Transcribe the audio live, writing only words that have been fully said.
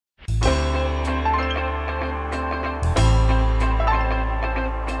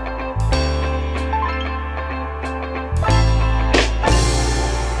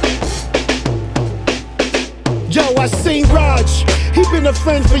seen Raj. He been a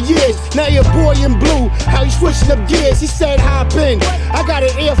friend for years, now he a boy in blue. How he switching up gears, he said hop in. I got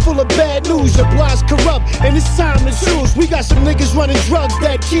an ear full of bad news, your block's corrupt and it's time to choose. We got some niggas running drugs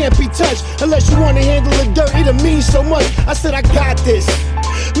that can't be touched. Unless you wanna handle the dirt, it'll mean so much. I said I got this.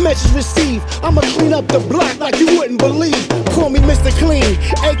 Message received, I'ma clean up the block like you wouldn't believe. Call me Mr. Clean,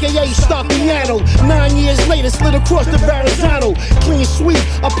 aka Starpiano. 9 years later, slid across the Verrazano. Clean sweep,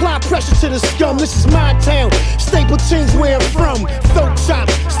 apply pressure to the scum. This is my town, Stapleton's where I'm from. Throat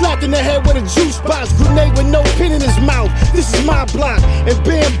chops, slapped in the head with a juice box. Grenade with no pin in his mouth. This is my block, and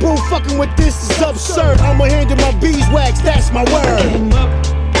bamboo fucking with this is absurd. I'ma handle my beeswax, that's my word. Came up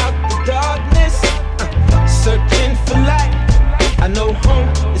out the darkness, searching for light. I know home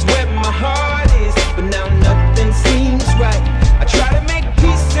is where my heart is, but now nothing seems right. I try to make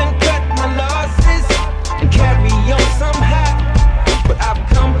peace and cut my losses and carry on somehow, but I've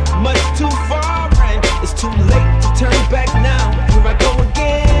come much too far and it's too late to turn back now. Here I go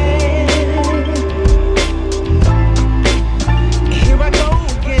again. Here I go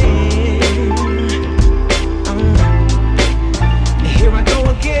again. Here I go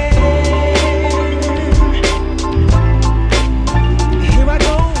again.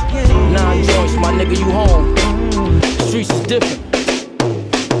 My nigga, you home. Streets is different.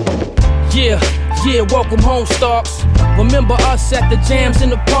 Yeah, welcome home, Starks. Remember us at the jams in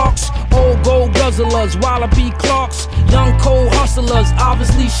the parks. Old gold guzzlers, wallaby Clarks. Young cold hustlers,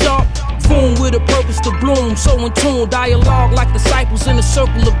 obviously sharp. Boom with a purpose to bloom, so in tune. Dialogue like disciples in a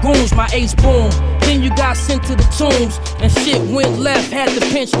circle of goons. My ace boom. Then you got sent to the tombs, and shit went left. Had to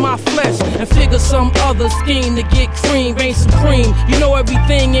pinch my flesh and figure some other scheme to get cream. Reign supreme. You know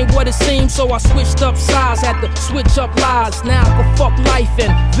everything ain't what it seems, so I switched up sides. Had to switch up lies. Now I can fuck life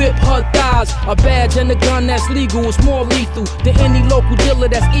and rip her thighs. A badge and a gun that's legal is more lethal than any local dealer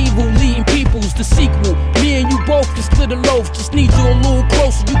that's evil. Leading peoples the sequel. Me and you both can split a loaf. Just need you a little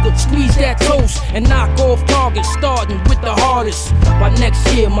closer. You could squeeze that toast and knock off targets, starting with the hardest. By next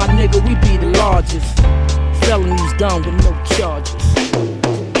year, my nigga, we be the largest. Felonies done with no charges.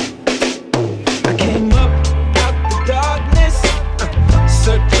 I came up out the darkness,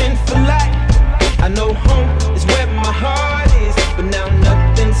 searching for light. I know home is where my heart is, but now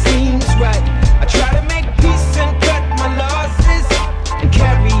nothing seems right. I try to make peace and cut my losses and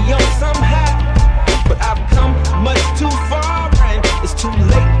carry on somehow, but I've come much too far and it's too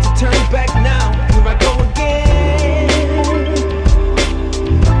late to turn back now. Here I go again.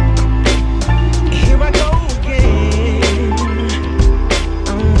 Here I go again.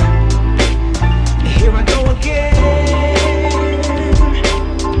 Here I go again.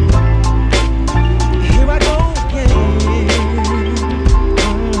 Here I go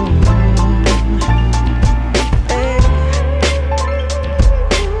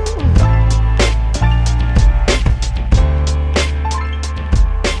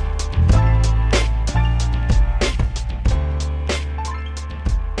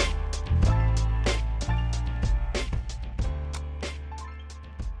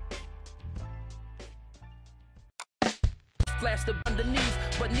Flashed up underneath,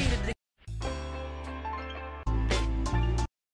 but needed to